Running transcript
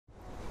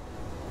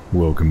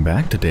Welcome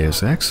back to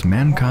Deus Ex,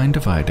 Mankind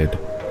Divided.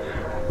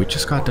 We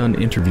just got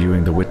done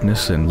interviewing the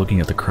witness and looking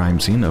at the crime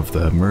scene of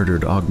the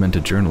murdered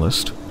augmented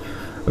journalist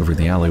over in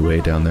the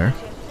alleyway down there.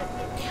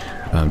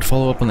 To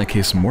follow up on that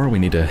case more, we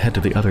need to head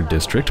to the other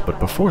district, but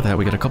before that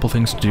we got a couple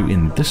things to do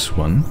in this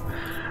one.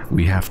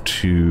 We have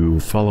to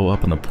follow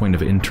up on the point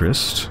of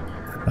interest.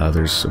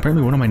 There's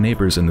apparently one of my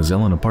neighbors in the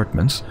Zelen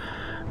apartments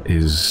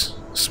is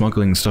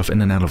smuggling stuff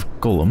in and out of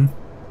Golem.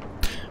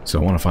 So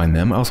I want to find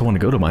them. I also want to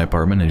go to my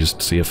apartment and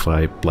just see if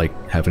I,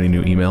 have any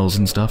new emails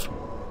and stuff.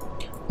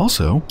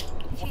 Also,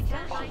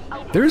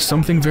 there is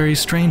something very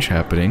strange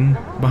happening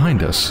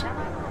behind us.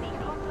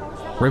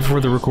 Right before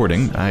the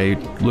recording, I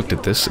looked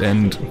at this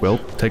and, well,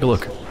 take a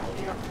look.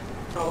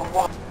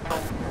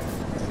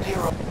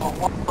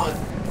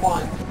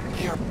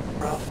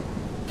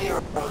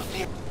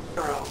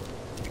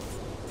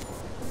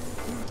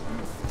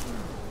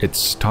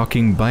 It's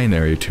talking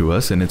binary to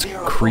us, and it's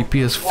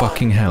creepy as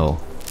fucking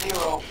hell.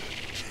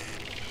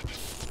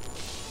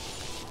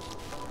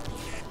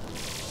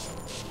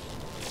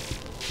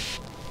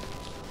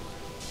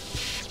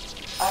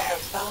 I have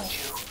found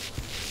you.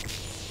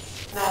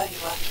 Now you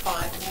must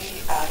find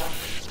me, Adam.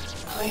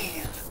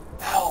 Please,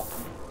 help.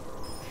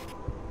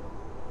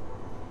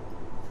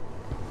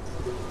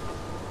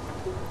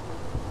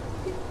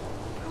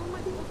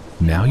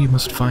 Now you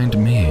must find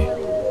me.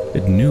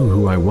 It knew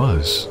who I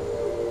was.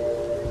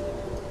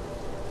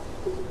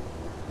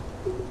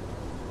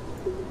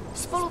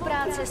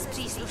 Spolupráce s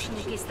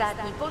příslušníky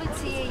státní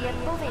policie je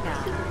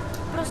povinná.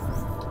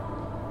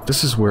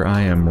 This is where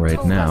I am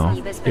right now.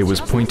 It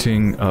was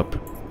pointing up.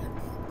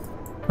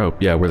 Oh,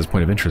 yeah, where this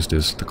point of interest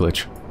is, the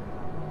glitch.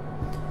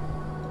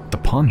 The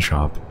pawn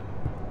shop?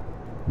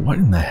 What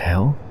in the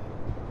hell?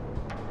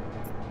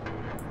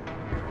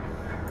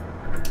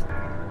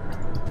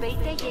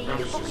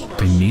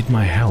 They need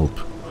my help.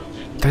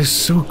 That is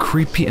so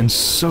creepy and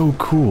so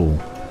cool.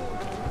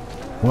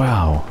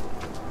 Wow.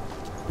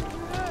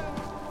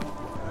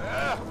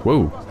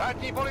 Whoa.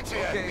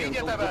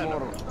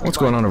 What's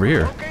going on over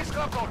here?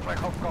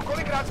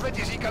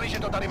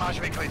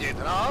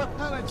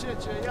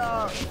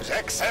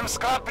 Řekl jsem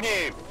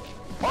sklapni.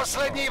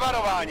 Poslední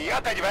varování.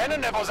 A teď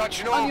ven, nebo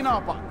začnu? Ani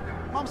nápad.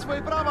 Mám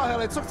svoje práva,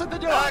 hele, co chcete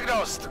dělat? Tak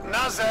dost,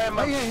 na zem.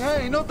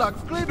 Hej, no tak,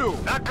 v klidu.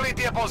 Na klid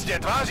je pozdě,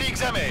 tváří k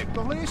zemi.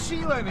 Tohle je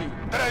šílený.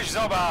 Drž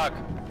zobák.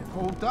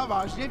 Kouta,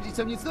 vážně, vždyť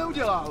jsem nic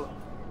neudělal.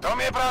 To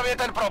je právě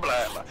ten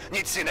problém.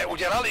 Nic si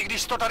neudělal, i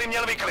když to tady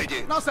měl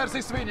vyklidit. Naser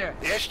si svině.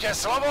 Ještě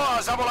slovo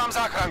a zavolám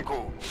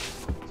záchranku.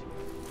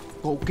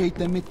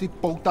 Koukejte mi ty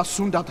pouta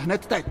sundat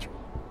hned teď.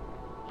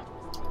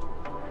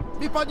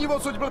 Vypadni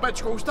odsud,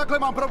 blbečku, už takhle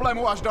mám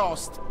problémů až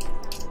dost.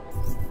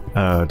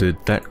 Did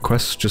that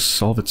quest just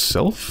solve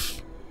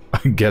itself?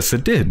 I guess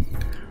it did.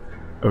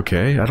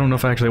 Okay, I don't know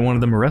if I actually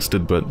wanted them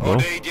arrested, but,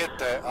 well,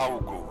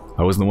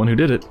 I wasn't the one who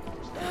did it.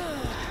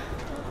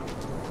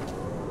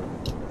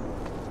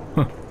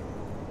 Huh.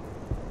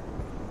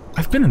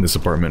 I've been in this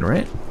apartment,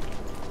 right?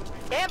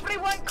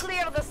 Everyone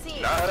clear the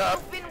scene.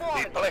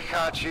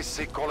 Plecháči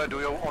si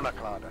koledujou o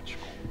nakládačku.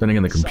 Then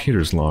again, the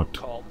computer's locked.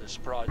 Call this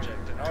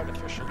project an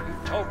artificial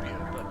utopia,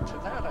 but to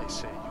that I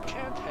say you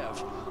can't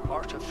have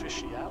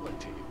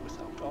artificiality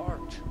without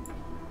art.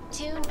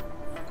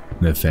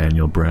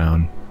 Nathaniel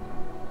Brown.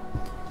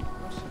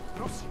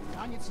 Prosím,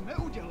 já nic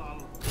neudělal.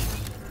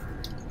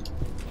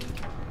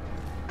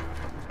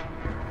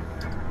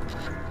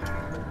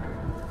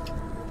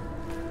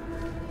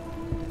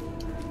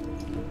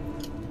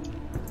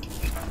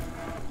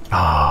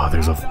 Ah,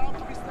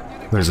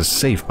 there's a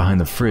safe behind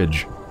the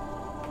fridge.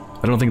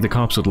 I don't think the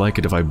cops would like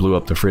it if I blew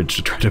up the fridge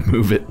to try to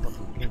move it.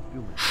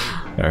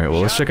 Alright, well,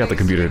 let's check out the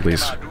computer at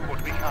least.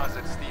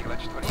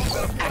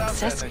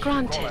 Access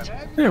granted.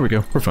 There we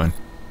go, we're fine.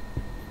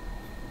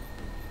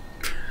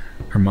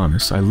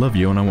 Hermanus, I love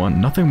you and I want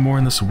nothing more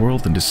in this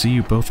world than to see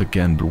you both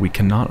again, but we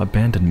cannot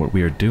abandon what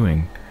we are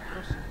doing.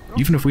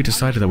 Even if we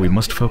decided that we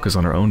must focus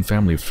on our own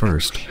family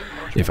first,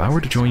 if I were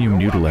to join you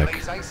in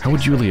Udelek, how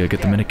would Julia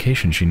get the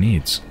medication she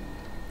needs?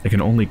 It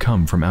can only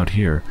come from out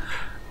here,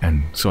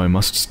 and so I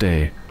must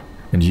stay.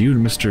 And you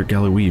and Mr.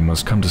 Galoui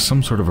must come to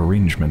some sort of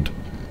arrangement.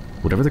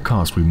 Whatever the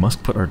cost, we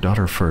must put our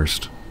daughter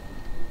first.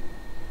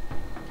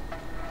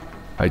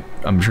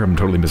 I'm sure I'm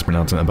totally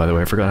mispronouncing that, by the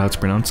way. I forgot how it's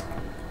pronounced.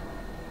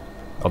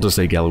 I'll just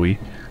say Galoui.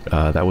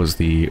 That was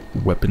the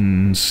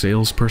weapons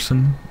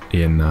salesperson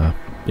in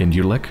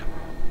Udelek.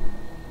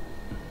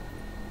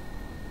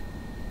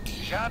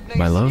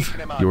 My love,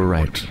 you were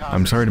right.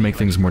 I'm sorry to make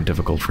things more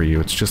difficult for you.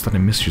 It's just that I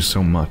miss you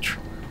so much.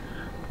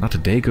 Not a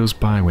day goes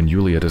by when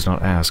Yulia does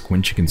not ask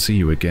when she can see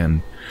you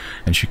again,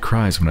 and she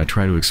cries when I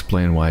try to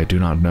explain why I do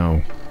not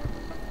know.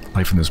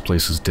 Life in this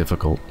place is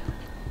difficult,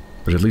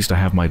 but at least I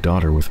have my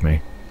daughter with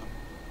me.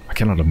 I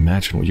cannot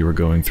imagine what you were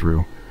going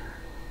through.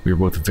 We are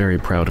both very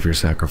proud of your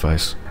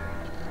sacrifice.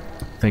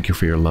 Thank you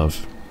for your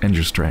love and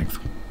your strength.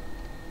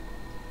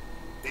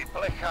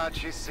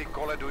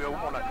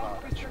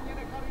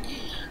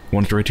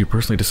 Wanted to write to you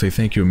personally to say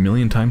thank you a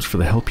million times for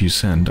the help you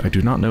send. I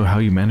do not know how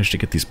you manage to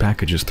get these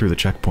packages through the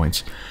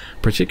checkpoints,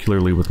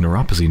 particularly with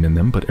neuropazine in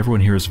them, but everyone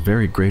here is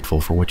very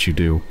grateful for what you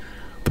do.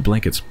 The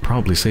blankets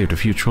probably saved a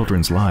few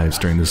children's lives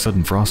during the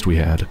sudden frost we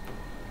had.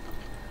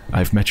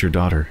 I've met your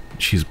daughter.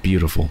 She's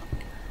beautiful.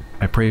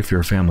 I pray for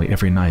your family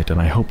every night,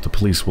 and I hope the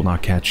police will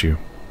not catch you.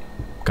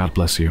 God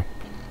bless you.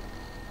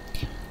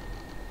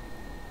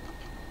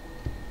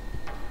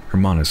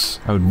 Hermanus,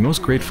 I would be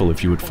most grateful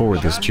if you would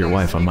forward this to your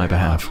wife on my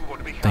behalf.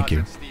 Thank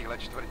you.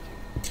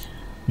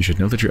 You should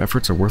know that your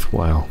efforts are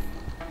worthwhile.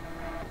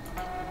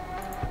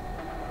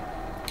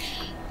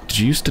 Did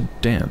you used to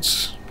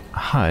dance?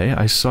 Hi,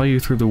 I saw you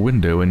through the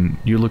window and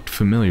you looked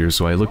familiar,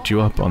 so I looked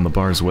you up on the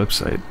bar's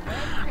website.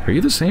 Are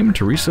you the same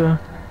Teresa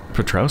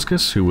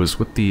Petrauskas who was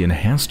with the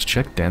enhanced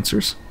Czech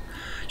dancers?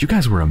 You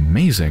guys were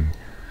amazing.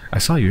 I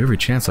saw you every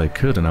chance I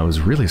could and I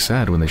was really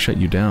sad when they shut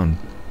you down.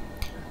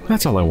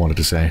 That's all I wanted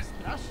to say.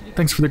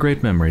 Thanks for the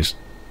great memories.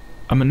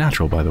 I'm a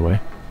natural, by the way.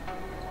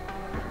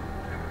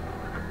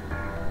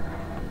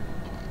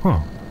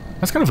 Huh.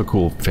 That's kind of a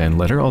cool fan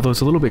letter, although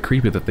it's a little bit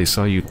creepy that they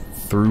saw you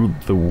through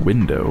the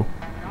window.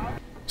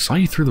 Saw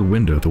you through the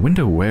window. The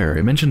window where?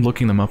 It mentioned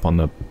looking them up on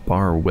the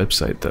bar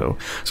website, though.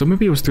 So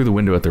maybe it was through the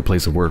window at their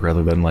place of work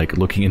rather than, like,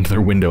 looking into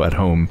their window at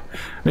home.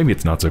 Maybe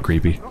it's not so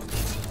creepy.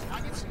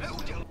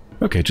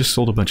 Okay, just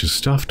sold a bunch of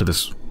stuff to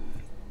this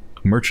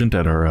merchant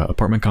at our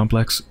apartment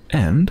complex,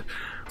 and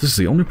this is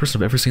the only person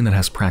I've ever seen that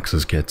has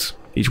Praxis kits.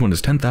 Each one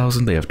is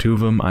 10,000, they have 2 of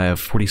them, I have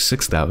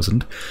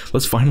 46,000.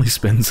 Let's finally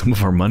spend some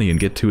of our money and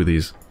get 2 of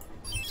these.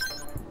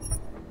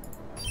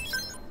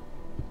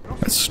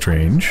 That's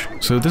strange.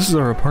 So this is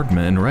our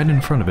apartment, and right in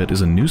front of it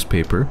is a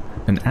newspaper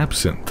and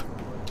absinthe.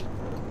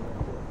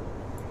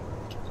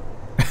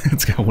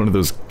 It's got one of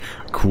those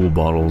cool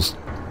bottles.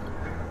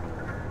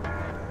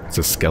 It's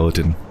a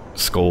skeleton.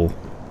 Skull.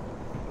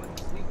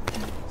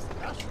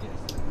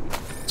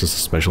 It's just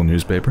a special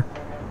newspaper.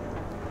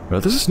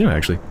 This is new,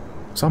 actually.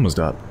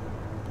 Samizdat.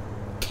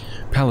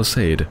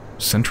 Palisade.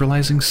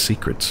 Centralizing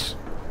secrets.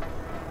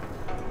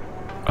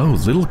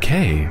 Oh, little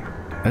K.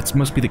 That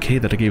must be the K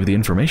that I gave the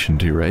information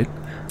to, right?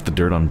 The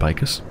dirt on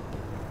Bicus.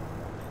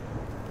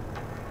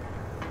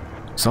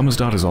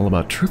 Samizdat is all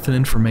about truth and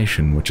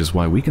information, which is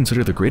why we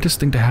consider the greatest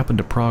thing to happen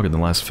to Prague in the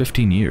last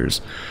 15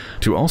 years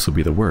to also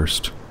be the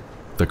worst.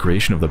 The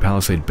creation of the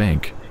Palisade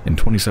Bank in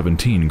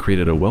 2017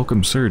 created a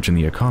welcome surge in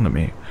the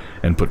economy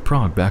and put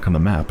Prague back on the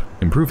map,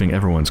 improving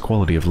everyone's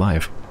quality of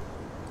life.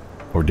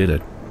 Or did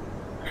it?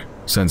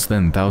 Since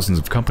then, thousands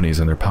of companies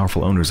and their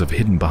powerful owners have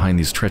hidden behind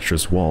these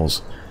treacherous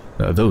walls.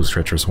 Those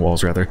treacherous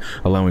walls, rather,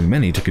 allowing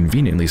many to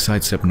conveniently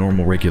sidestep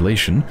normal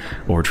regulation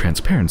or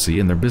transparency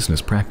in their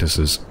business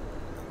practices.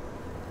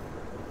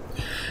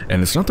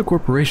 And it's not the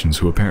corporations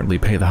who apparently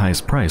pay the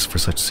highest price for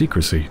such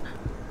secrecy.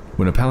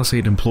 When a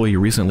Palisade employee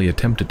recently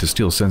attempted to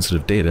steal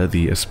sensitive data,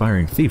 the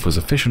aspiring thief was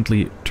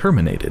efficiently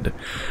terminated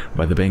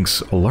by the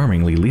bank's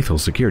alarmingly lethal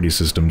security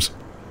systems.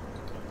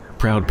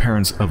 Proud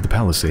parents of the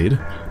Palisade,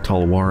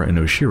 Talwar and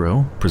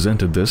Oshiro,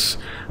 presented this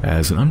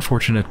as an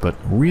unfortunate but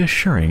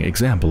reassuring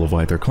example of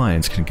why their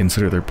clients can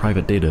consider their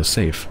private data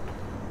safe.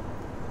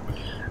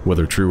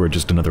 Whether true or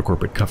just another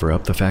corporate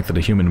cover-up, the fact that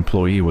a human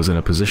employee was in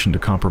a position to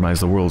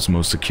compromise the world's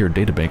most secure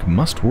databank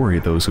must worry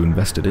those who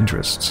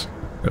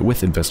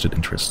with invested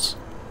interests.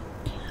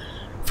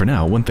 For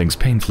now, one thing's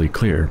painfully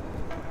clear.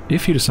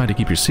 If you decide to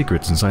keep your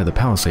secrets inside the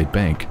Palisade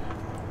Bank,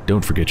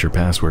 don't forget your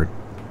password.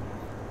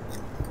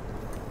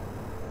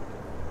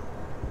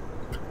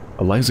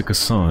 Eliza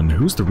Kassan,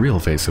 who's the real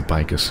face of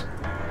Bicus?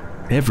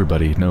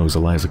 Everybody knows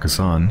Eliza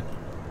Kassan,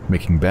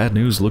 making bad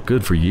news look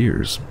good for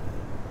years.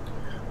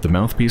 The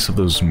mouthpiece of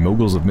those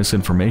moguls of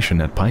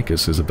misinformation at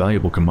Bicus is a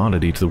valuable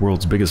commodity to the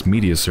world's biggest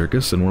media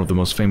circus and one of the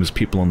most famous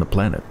people on the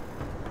planet.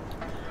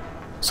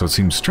 So it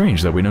seems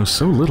strange that we know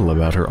so little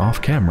about her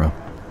off-camera.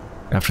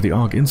 After the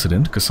AUG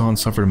incident, Kassan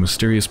suffered a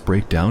mysterious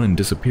breakdown and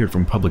disappeared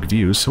from public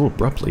view so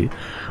abruptly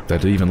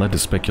that it even led to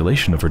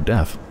speculation of her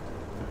death.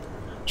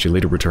 She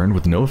later returned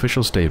with no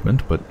official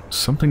statement, but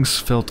something's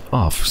felt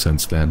off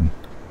since then.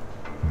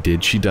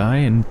 Did she die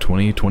in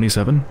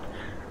 2027?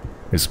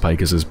 Is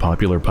Bicus's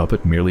popular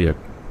puppet merely a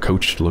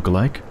coached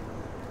lookalike?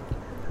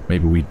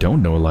 Maybe we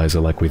don't know Eliza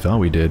like we thought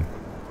we did.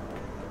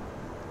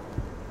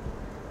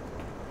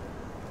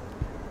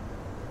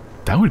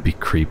 That would be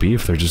creepy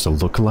if they're just a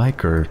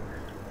lookalike or,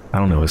 I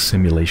don't know, a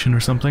simulation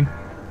or something.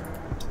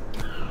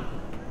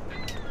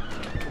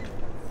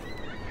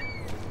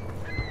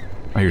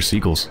 I hear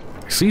seagulls.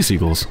 I see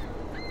seagulls.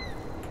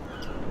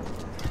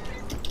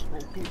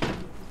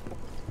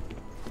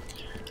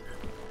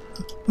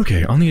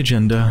 Okay, on the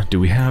agenda, do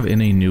we have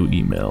any new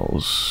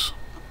emails?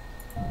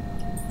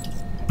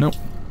 Nope.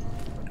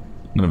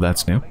 None of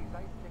that's new.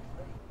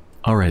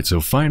 Alright, so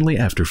finally,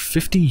 after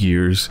 50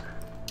 years,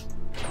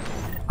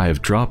 I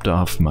have dropped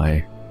off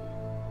my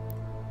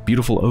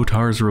beautiful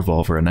Otar's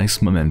revolver, a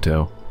nice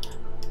memento,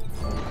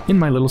 in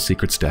my little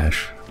secret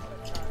stash.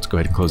 Let's go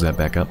ahead and close that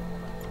back up.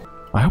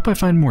 I hope I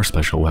find more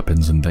special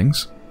weapons and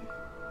things.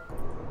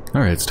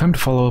 Alright, it's time to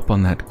follow up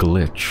on that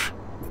glitch.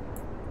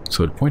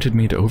 So it pointed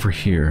me to over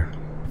here.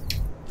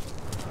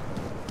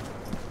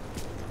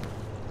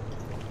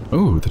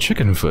 Oh, the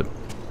chicken foot.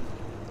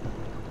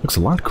 Looks a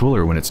lot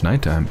cooler when it's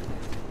nighttime.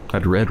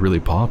 That red really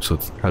pops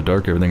with how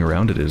dark everything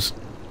around it is.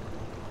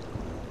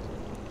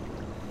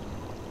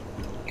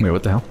 Wait,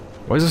 what the hell?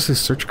 Why does this say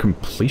search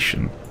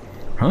completion?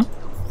 Huh?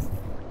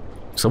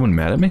 Someone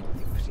mad at me?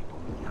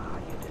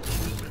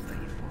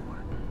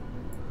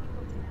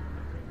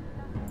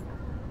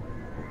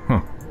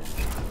 Huh.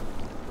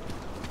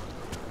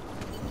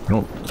 I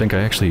don't think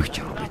I actually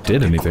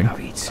did anything. I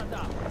need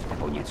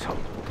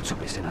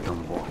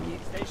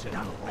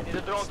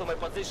a drone to my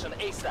position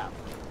ASAP.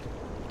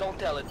 Don't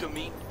tell it to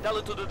me. Tell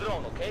it to the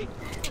drone, okay?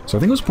 So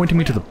I think it was pointing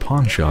me to the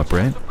pawn shop,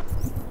 right?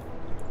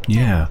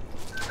 Yeah.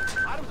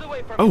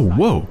 Oh,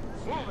 whoa!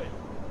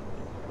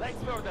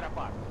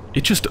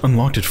 It just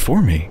unlocked it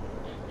for me.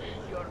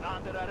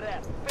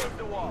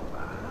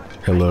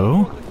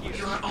 Hello?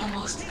 You are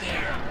almost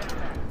there.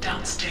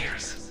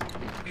 Downstairs.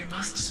 We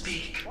must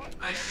speak.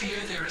 I fear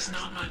there is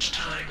not much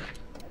time.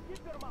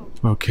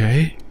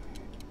 Okay.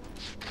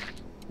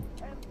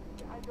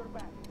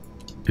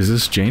 Is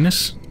this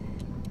Janus?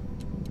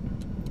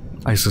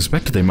 I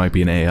suspected they might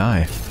be an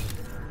AI.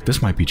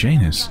 This might be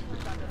Janus.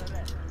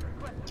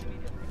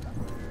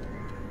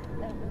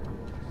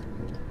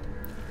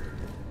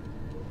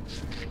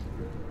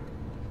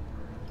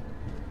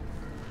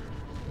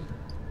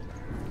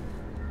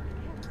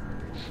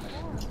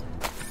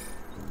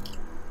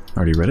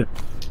 Already read it.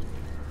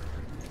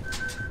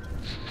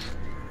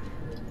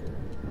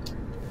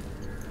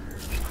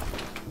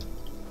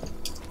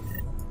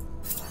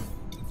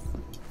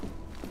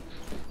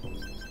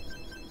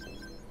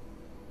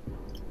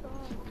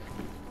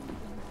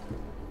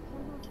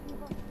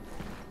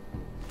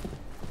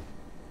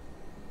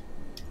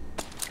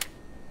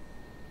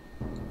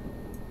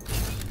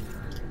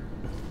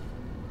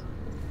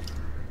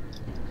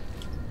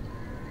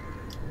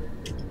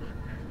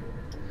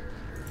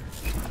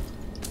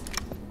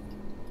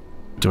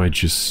 Do I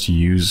just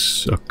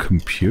use a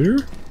computer?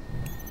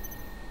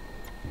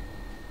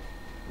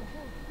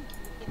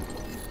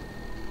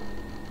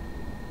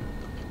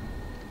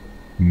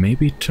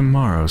 Maybe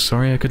tomorrow.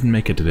 Sorry I couldn't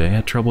make it today. I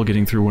had trouble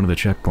getting through one of the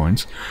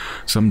checkpoints.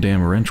 Some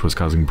damn wrench was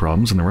causing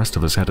problems and the rest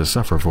of us had to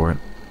suffer for it.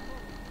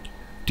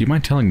 Do you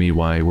mind telling me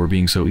why we're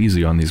being so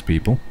easy on these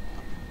people?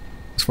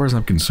 As far as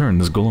I'm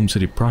concerned, this Golem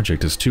City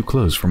project is too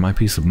close for my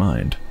peace of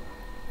mind.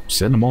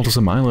 Send them all to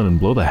some island and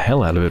blow the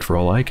hell out of it for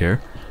all I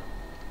care.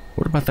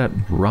 What about that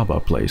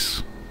Rabba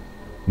place?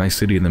 Nice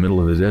city in the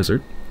middle of the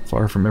desert,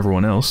 far from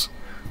everyone else.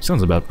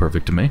 Sounds about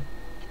perfect to me.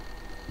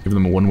 Give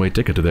them a one-way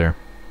ticket to there.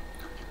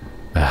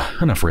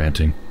 Enough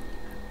ranting.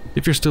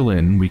 If you're still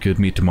in, we could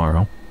meet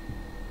tomorrow.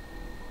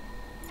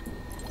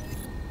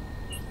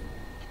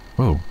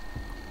 Whoa.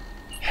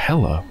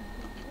 Hella.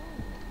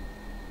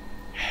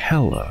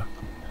 Hella.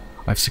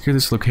 I've secured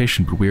this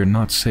location, but we are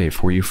not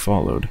safe. Were you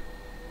followed?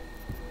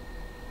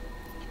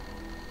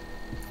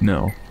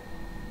 No.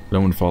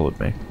 No one followed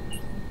me.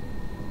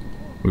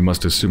 We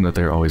must assume that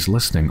they are always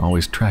listening,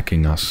 always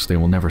tracking us. They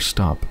will never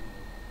stop.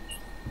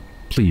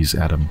 Please,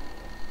 Adam.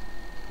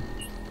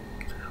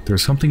 There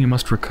is something you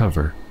must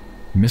recover.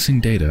 Missing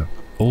data.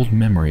 Old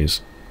memories.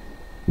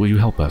 Will you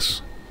help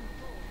us?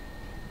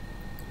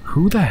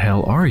 Who the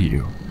hell are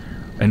you?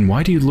 And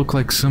why do you look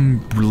like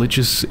some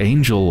religious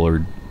angel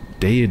or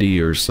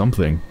deity or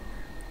something?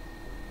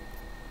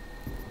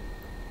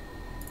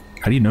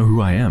 How do you know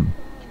who I am?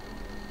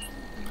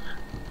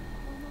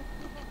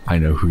 I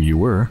know who you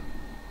were.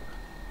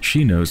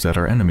 She knows that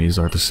our enemies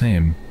are the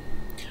same.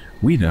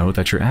 We know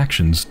that your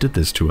actions did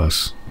this to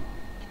us.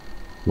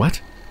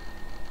 What?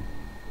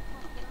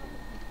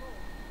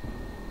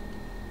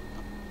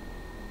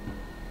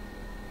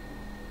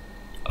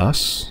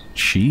 Us?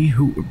 She?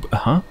 Who?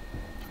 Huh?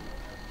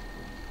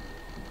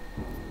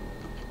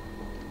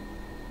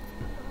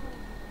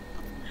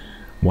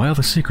 Why all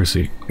the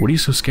secrecy? What are you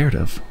so scared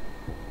of?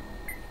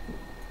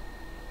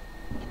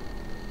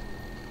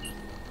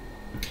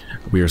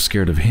 We are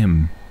scared of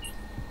him.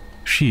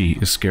 She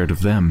is scared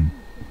of them.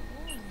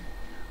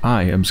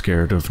 I am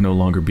scared of no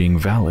longer being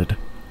valid.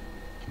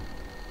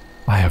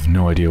 I have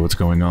no idea what's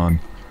going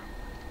on.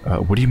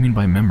 What do you mean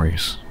by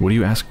memories? What are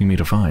you asking me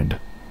to find?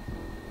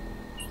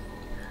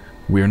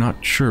 We are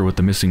not sure what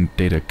the missing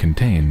data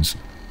contains.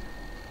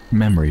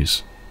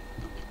 Memories.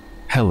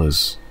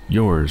 Hella's,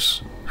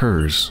 yours,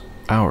 hers,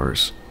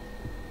 ours.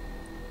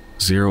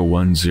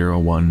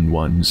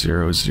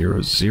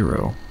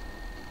 01011000.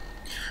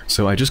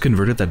 So I just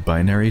converted that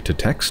binary to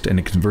text, and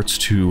it converts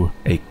to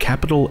a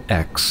capital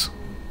X.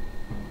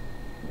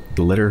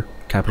 The letter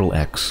capital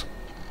X.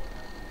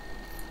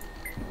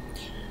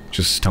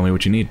 Just tell me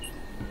what you need.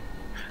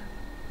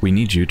 We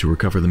need you to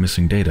recover the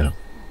missing data,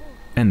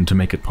 and to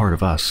make it part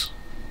of us.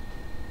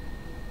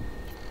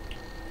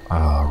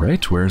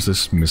 Alright, where's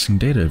this missing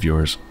data of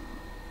yours?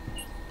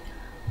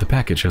 The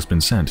package has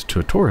been sent to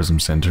a tourism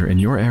center in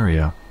your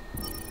area.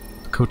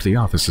 The code to the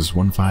office is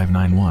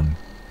 1591.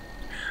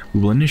 We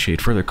will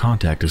initiate further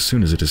contact as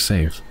soon as it is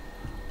safe.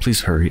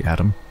 Please hurry,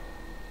 Adam.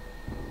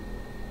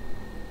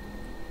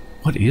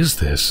 What is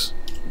this?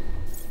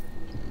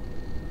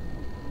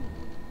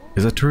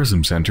 Is that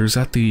tourism center? Is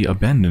that the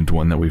abandoned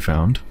one that we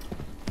found?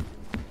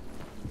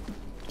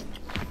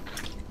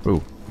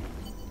 Oh.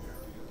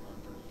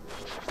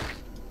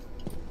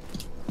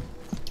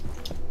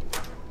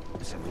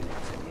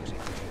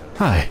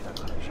 Hi.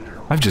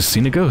 I've just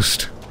seen a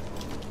ghost.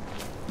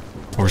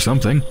 Or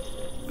something.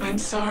 I'm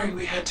sorry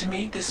we had to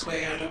meet this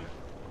way, Adam,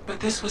 but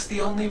this was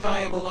the only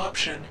viable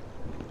option.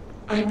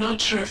 I'm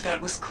not sure if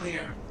that was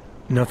clear.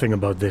 Nothing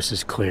about this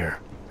is clear.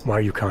 Why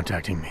are you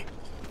contacting me?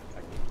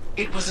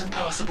 It was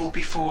impossible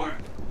before.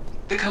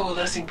 The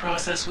coalescing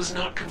process was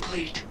not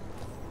complete.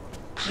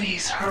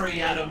 Please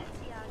hurry, Adam.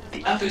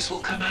 The others will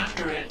come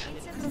after it.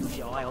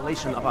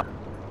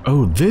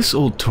 Oh, this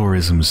old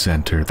tourism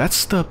center.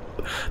 That's the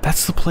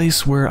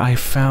place where I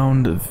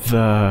found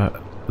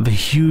the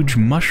huge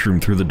mushroom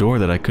through the door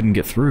that I couldn't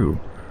get through.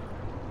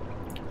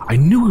 I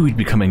knew we'd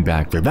be coming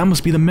back there. That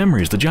must be the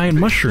memories, the giant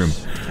mushroom.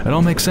 It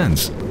all makes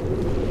sense.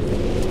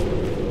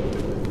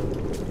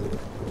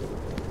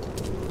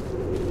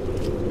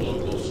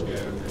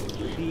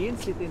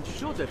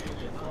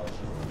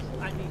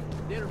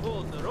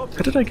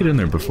 How did I get in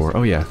there before?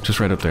 Oh yeah, just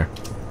right up there.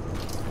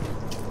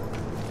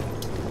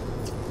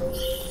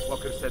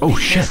 Oh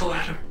shit! Careful,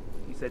 Adam.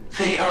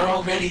 They are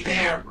already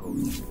there.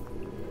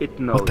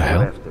 What the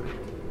hell?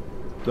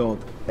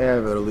 Don't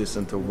ever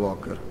listen to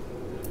Walker.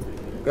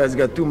 Guy's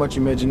got too much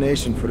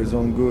imagination for his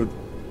own good.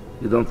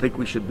 You don't think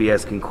we should be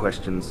asking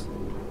questions?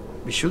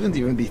 We shouldn't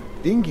even be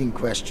thinking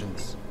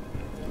questions.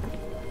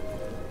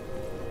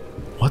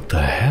 What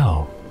the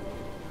hell?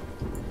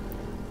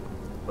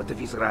 What if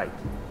he's right?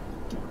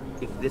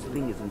 If this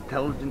thing is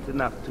intelligent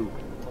enough to,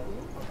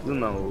 you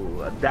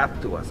know,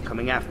 adapt to us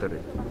coming after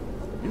it.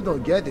 You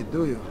don't get it,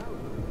 do you?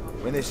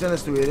 When they send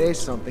us to erase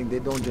something, they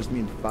don't just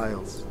mean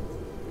files.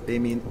 They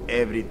mean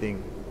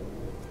everything.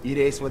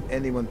 Erase what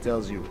anyone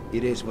tells you.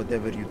 Erase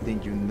whatever you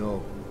think you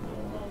know.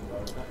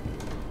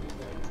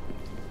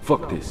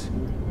 Fuck this.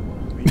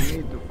 We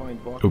need to find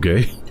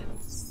Okay.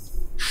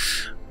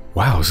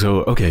 Wow,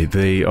 so, okay,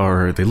 they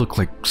look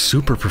like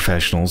super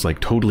professionals, like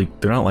totally,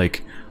 they're not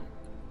like,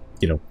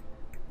 you know,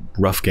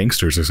 rough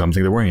gangsters or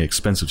something. They're wearing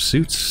expensive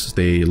suits.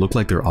 They look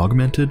like they're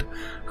augmented.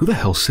 Who the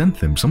hell sent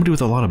them? Somebody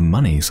with a lot of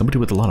money. Somebody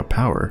with a lot of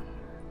power.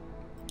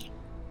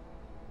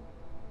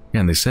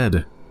 Yeah, and they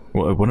said,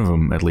 well, one of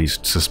them at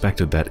least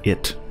suspected that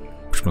it,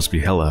 which must be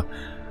Hela,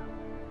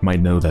 might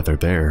know that they're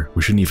there.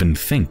 We shouldn't even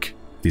think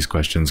these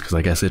questions, because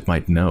I guess it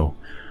might know.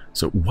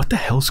 So what the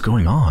hell's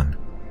going on?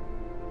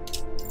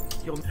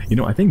 You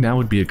know, I think now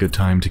would be a good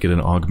time to get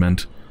an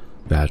augment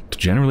that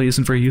generally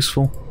isn't very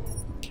useful.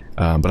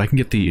 But I can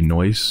get the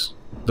noise,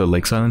 the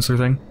lake silencer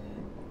thing.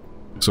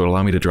 So it'll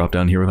allow me to drop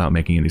down here without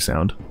making any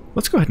sound.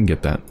 Let's go ahead and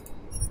get that.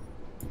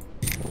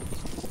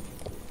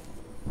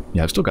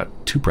 Yeah, I've still got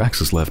 2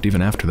 Praxis left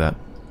even after that.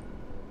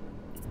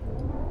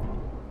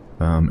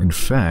 In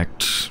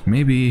fact,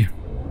 maybe...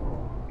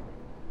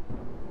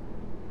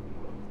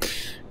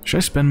 should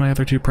I spend my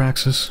other 2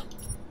 Praxis?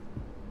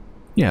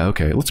 Yeah,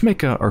 okay, let's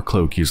make our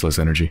cloak use less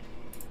energy.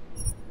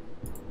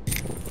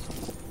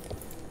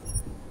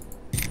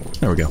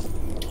 There we go.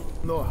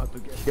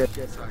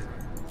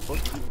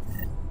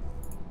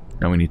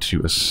 Now we need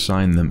to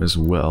assign them as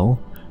well.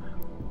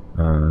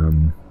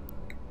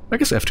 I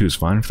guess F2 is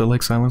fine for the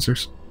lake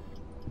silencers.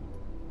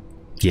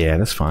 Yeah,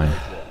 that's fine.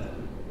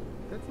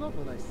 That's not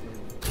what I said.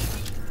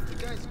 The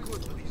guy's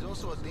good, but he's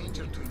also a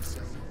danger to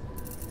himself.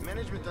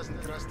 Management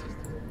doesn't trust him.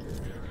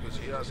 Because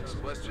he asks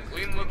questions.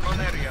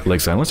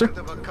 Lake silencer?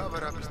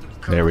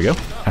 There we go.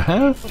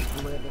 Haha. The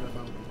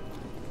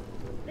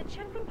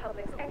Czech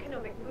Republic's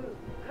economic boom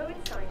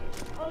coincided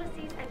with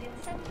policies and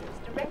incentives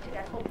directed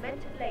at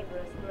augmented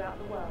laborers throughout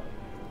the world,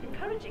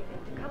 encouraging them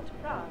to come to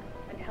Prague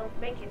and help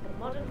make it the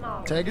modern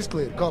marvel. Tag is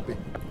clear. Copy.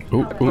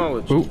 Ooh.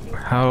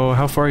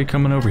 How far are you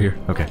coming over here?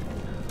 Okay.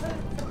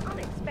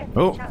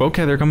 Oh,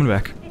 okay, they're coming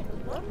back.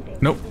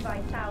 Nope.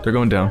 They're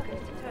going down.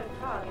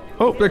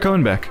 Oh, they're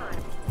coming back.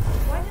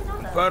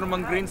 Firm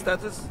on green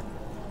status?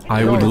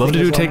 I would love to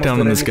do a takedown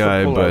on this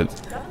guy, but...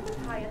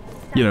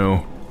 you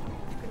know...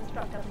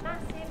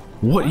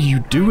 what are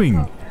you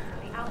doing?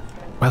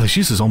 Wow,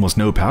 she uses almost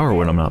no power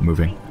when I'm not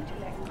moving.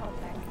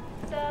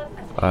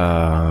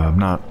 I'm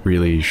not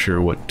really sure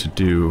what to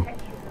do.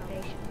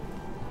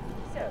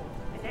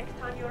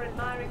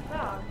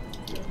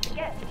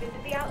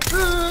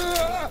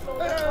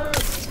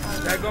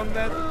 Tag on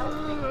that.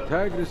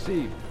 Tag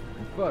received.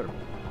 Confirm.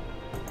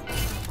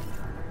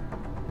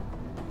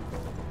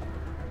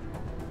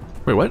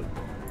 Wait, what?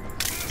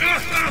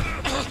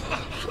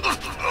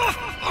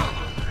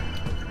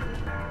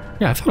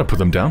 Yeah, I thought I put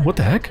them down. What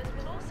the heck?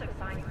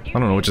 I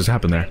don't know what just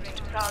happened there.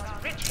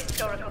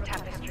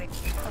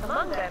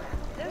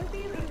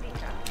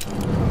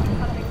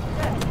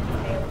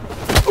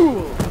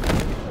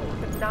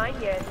 With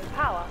 9 years in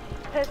power,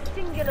 her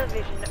singular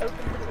vision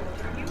opened the door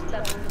to new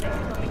levels of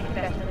economic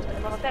investment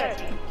and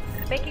prosperity,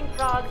 making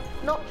Prague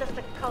not just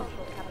a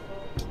cultural capital,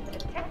 but a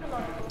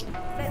technological,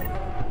 medical,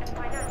 and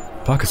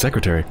financial... Pocket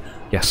Secretary.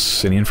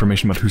 Yes, any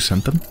information about who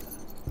sent them?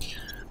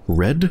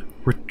 Red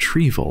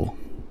Retrieval.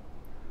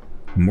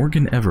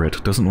 Morgan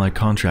Everett doesn't like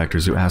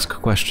contractors who ask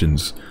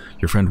questions.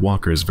 Your friend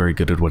Walker is very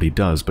good at what he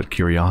does, but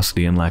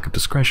curiosity and lack of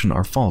discretion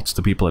are faults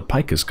the people at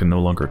Picus can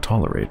no longer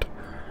tolerate.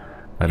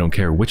 I don't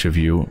care which of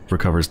you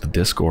recovers the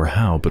disc or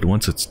how, but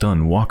once it's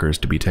done, Walker's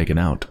to be taken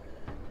out.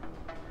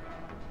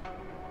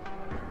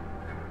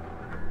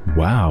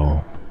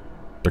 Wow.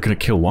 They're gonna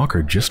kill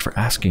Walker just for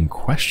asking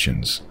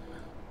questions.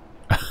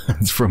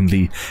 It's from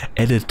the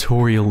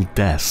editorial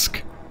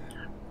desk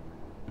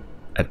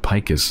at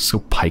Picus. So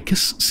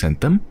Picus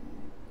sent them?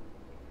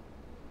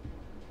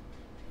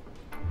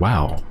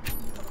 Wow.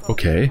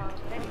 Okay.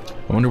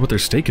 I wonder what their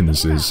stake in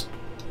this is.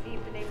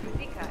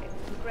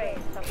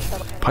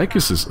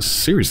 Picus is a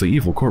seriously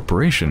evil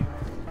corporation.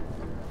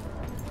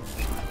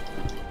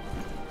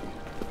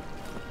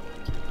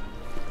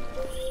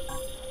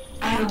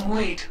 Adam,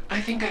 wait. I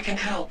think I can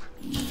help.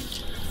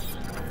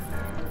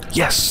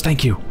 Yes,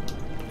 thank you.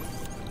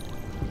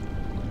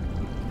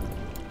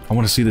 I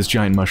want to see this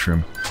giant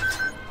mushroom.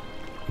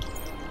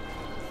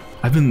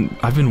 I've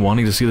been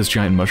wanting to see this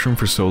giant mushroom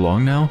for so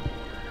long now.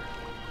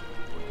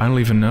 I don't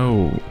even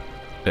know.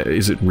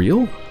 Is it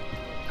real?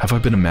 Have I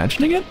been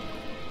imagining it?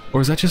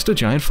 Or is that just a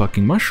giant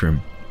fucking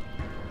mushroom?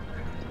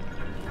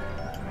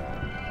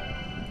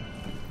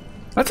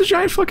 That's a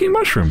giant fucking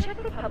mushroom.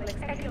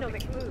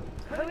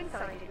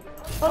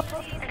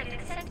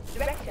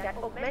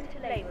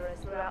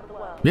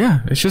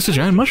 Yeah, it's just a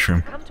giant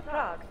mushroom.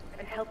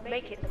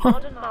 Huh.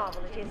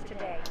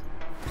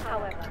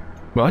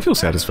 Well, I feel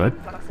satisfied.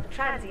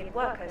 Transient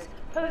workers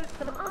posed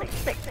some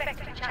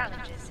unexpected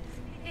challenges.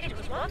 It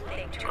was one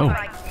thing to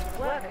invite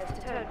workers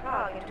to turn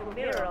Prague into a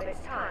mirror of its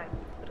time,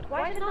 but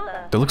quite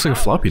another. That looks like a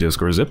floppy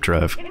disk or a zip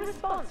drive. In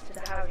response to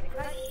the housing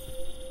crisis.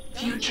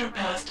 Future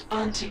Past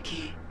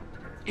Antiki.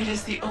 It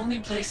is the only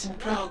place in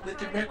Prague with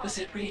the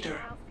requisite reader.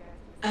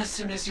 As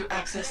soon as you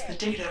access the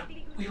data,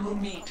 we will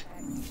meet.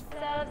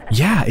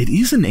 Yeah, it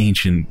is an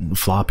ancient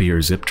floppy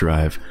or zip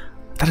drive.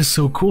 That is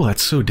so cool.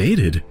 That's so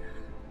dated.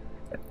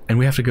 And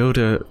we have to go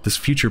to this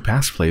future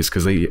past place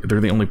because they're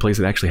the only place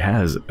that actually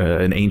has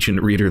an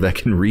ancient reader that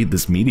can read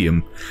this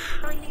medium.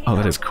 Oh,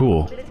 that is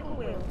cool.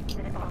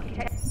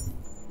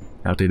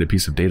 Outdated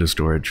piece of data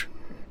storage.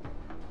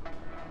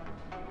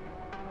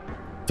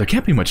 There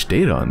can't be much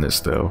data on this,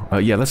 though.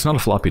 Yeah, that's not a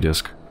floppy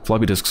disk.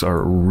 Floppy disks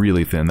are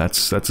really thin.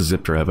 That's a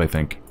zip drive, I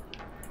think.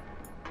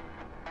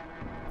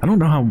 I don't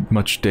know how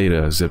much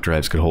data zip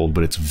drives could hold,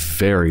 but it's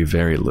very,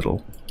 very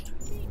little.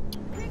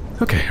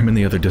 Okay, I'm in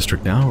the other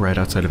district now, right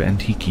outside of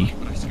Antiki.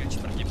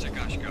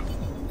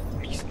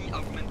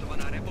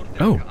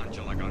 Oh!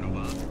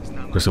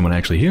 There's someone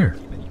actually here.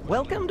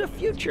 Welcome to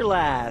Future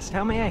Last.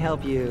 How may I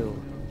help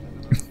you?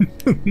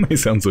 They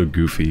sound so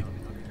goofy.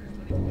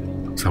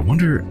 So I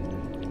wonder...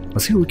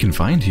 Let's see what we can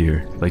find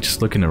here. Like,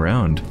 just looking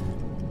around.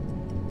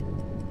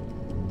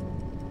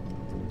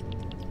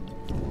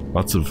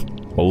 Lots of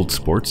old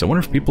sports. I wonder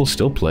if people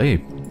still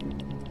play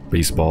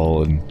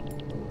baseball and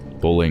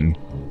bowling.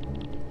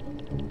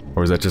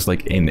 Or is that just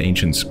like an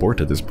ancient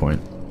sport at this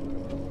point?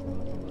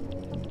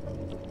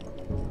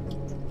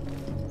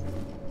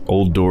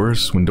 Old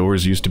doors, when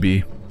doors used to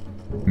be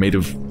made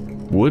of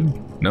wood?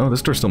 No,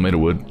 this door's still made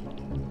of wood.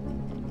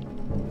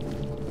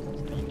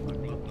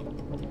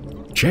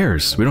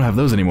 Chairs! We don't have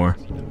those anymore.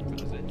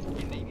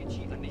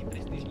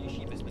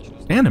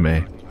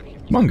 Anime.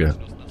 Manga.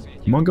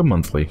 Manga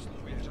monthly.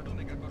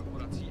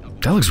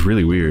 That looks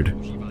really weird.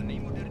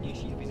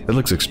 That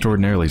looks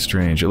extraordinarily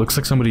strange. It looks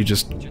like somebody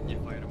just,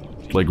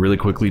 like, really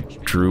quickly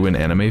drew an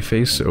anime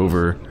face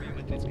over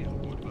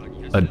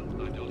a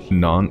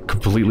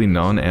completely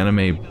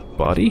non-anime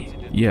body?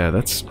 Yeah,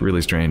 that's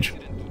really strange.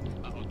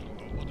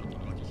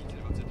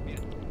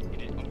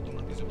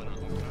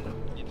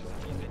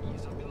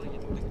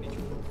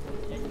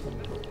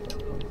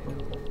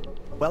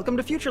 Welcome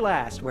to Future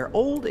Last, where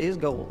old is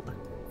gold.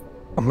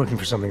 I'm looking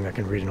for something that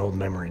can read an old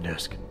memory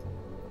disk.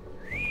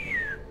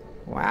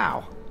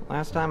 Wow.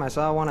 Last time I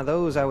saw one of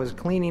those, I was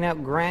cleaning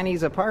out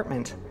Granny's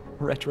apartment.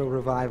 Retro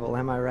revival,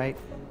 am I right?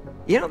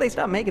 You know, they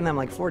stopped making them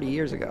like 40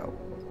 years ago.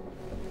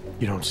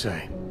 You don't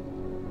say.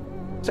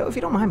 So if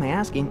you don't mind my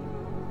asking,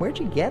 where'd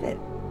you get it?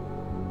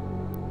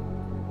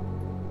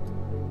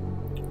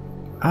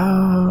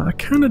 I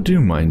kinda do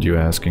mind you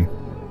asking.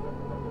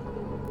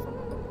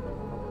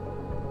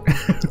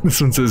 This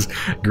one says,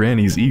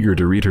 Granny's eager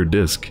to read her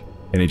disc.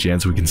 Any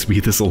chance we can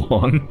speed this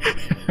along?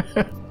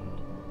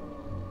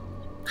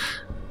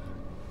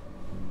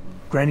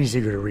 Granny's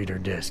eager to read her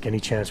disc. Any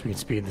chance we can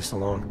speed this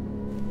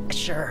along?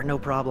 Sure, no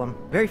problem.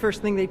 Very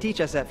first thing they teach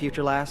us at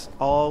Future Last,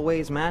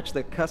 always match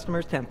the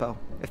customer's tempo.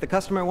 If the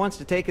customer wants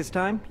to take his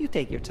time, you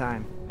take your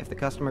time. If the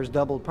customer's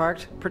double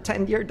parked,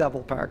 pretend you're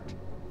double parked.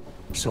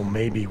 So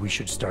maybe we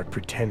should start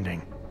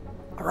pretending.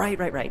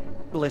 Right.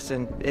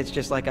 Listen, it's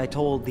just like I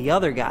told the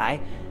other guy.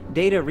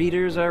 Data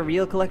readers are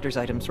real collector's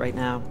items right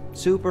now.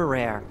 Super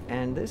rare.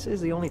 And this is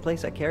the only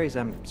place that carries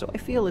them. So I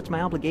feel it's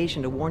my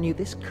obligation to warn you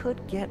this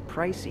could get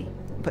pricey.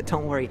 But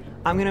don't worry,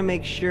 I'm gonna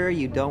make sure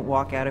you don't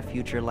walk out of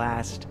Future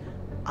Last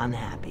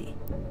unhappy.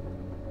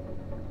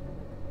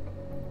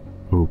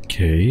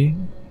 Okay.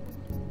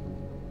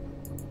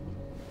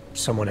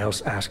 Someone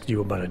else asked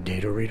you about a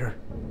data reader?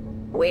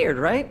 Weird,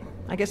 right?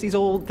 I guess these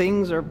old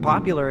things are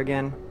popular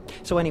again.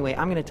 So anyway,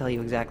 I'm gonna tell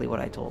you exactly what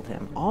I told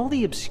him. All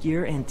the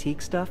obscure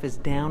antique stuff is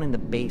down in the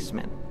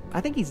basement.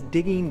 I think he's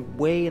digging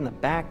way in the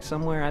back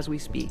somewhere as we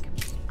speak.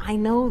 I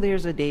know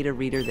there's a data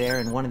reader there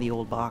in one of the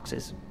old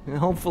boxes.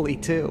 Hopefully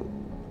two.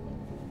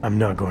 I'm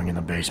not going in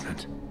the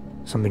basement.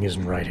 Something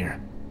isn't right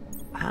here.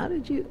 How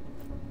did you...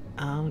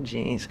 Oh,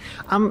 jeez.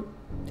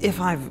 If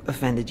I've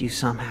offended you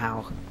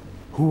somehow...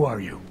 Who are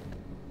you?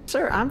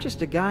 Sir, I'm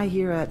just a guy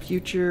here at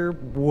Future...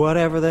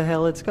 whatever the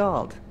hell it's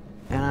called.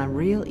 And I'm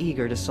real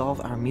eager to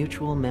solve our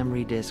mutual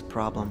memory disk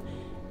problem.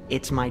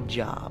 It's my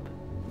job.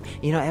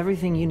 You know,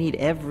 everything you need,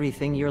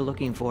 everything you're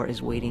looking for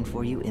is waiting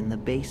for you in the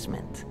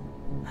basement.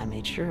 I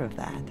made sure of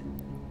that.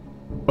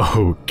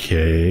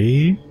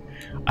 Okay.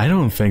 I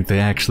don't think they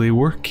actually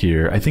work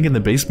here. I think in the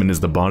basement is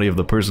the body of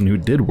the person who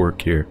did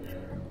work here.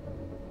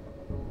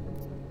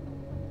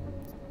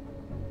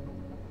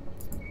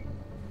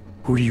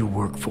 Who do you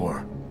work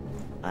for?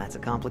 That's a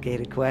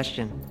complicated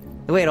question.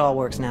 The way it all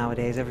works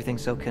nowadays,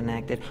 everything's so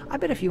connected. I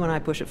bet if you and I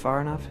push it far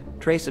enough,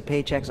 trace the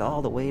paychecks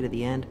all the way to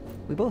the end,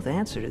 we both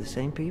answer to the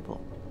same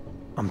people.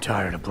 I'm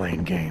tired of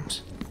playing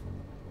games.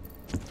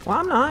 Well,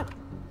 I'm not.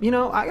 You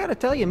know, I gotta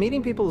tell you,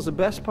 meeting people is the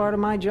best part of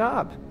my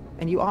job.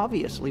 And you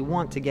obviously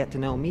want to get to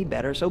know me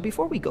better, so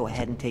before we go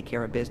ahead and take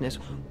care of business,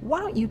 why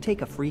don't you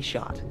take a free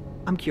shot?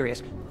 I'm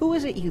curious, who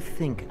is it you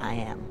think I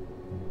am?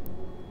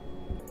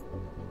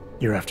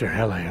 You're after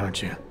Hele,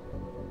 aren't you?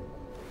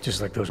 Just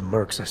like those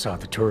mercs I saw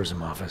at the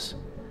tourism office.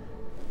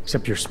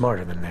 Except you're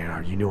smarter than they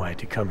are. You knew I had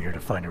to come here to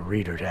find a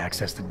reader to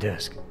access the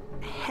disk.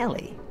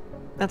 Hele?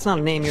 That's not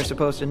a name you're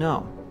supposed to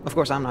know. Of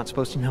course, I'm not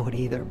supposed to know it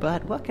either,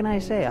 but what can I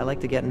say? I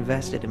like to get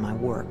invested in my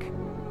work.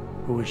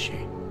 Who is she?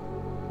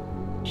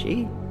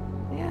 She?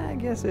 Yeah, I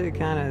guess it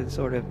kinda,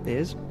 sorta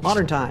is.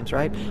 Modern times,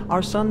 right?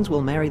 Our sons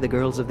will marry the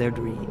girls of their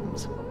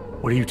dreams.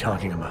 What are you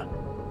talking about?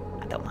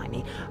 Don't mind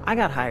me. I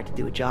got hired to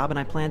do a job and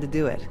I plan to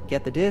do it.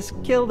 Get the disc,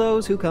 kill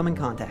those who come in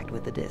contact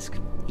with the disc.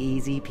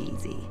 Easy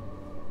peasy.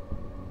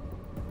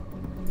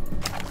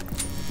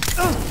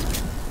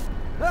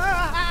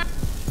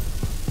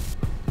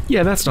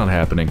 Yeah, that's not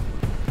happening.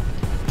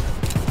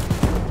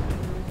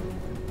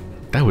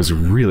 That was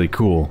really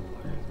cool.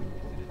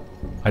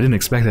 I didn't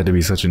expect that to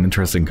be such an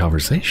interesting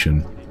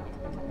conversation.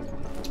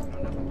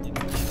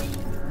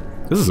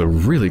 This is a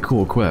really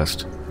cool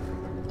quest.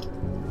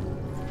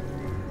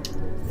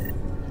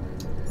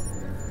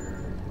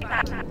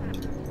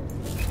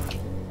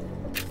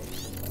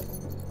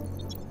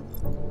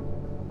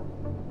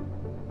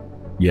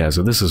 Yeah,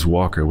 so this is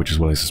Walker, which is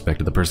what I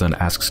suspected. The person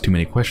that asks too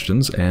many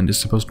questions and is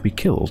supposed to be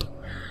killed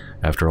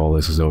after all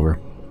this is over.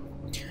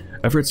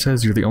 Everett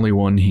says you're the only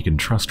one he can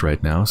trust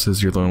right now,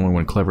 says you're the only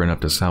one clever enough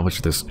to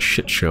salvage this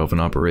shit show of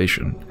an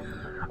operation.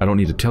 I don't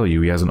need to tell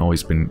you he hasn't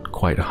always been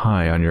quite so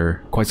high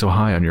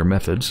on your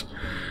methods.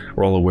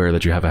 We're all aware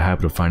that you have a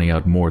habit of finding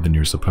out more than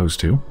you're supposed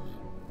to.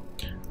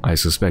 I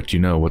suspect you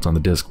know what's on the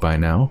disc by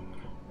now.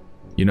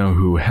 You know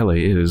who Hele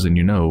is, and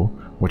you know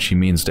what she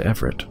means to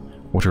Everett.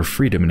 What her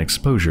freedom and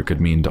exposure could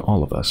mean to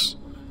all of us.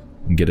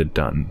 And get it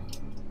done.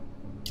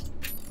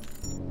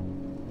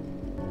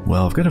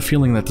 Well, I've got a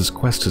feeling that this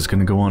quest is going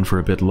to go on for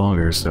a bit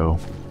longer, so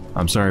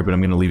I'm sorry, but I'm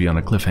going to leave you on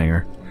a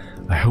cliffhanger.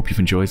 I hope you've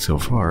enjoyed so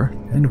far,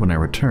 and when I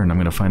return, I'm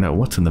going to find out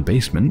what's in the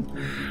basement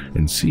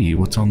and see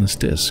what's on this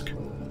disc.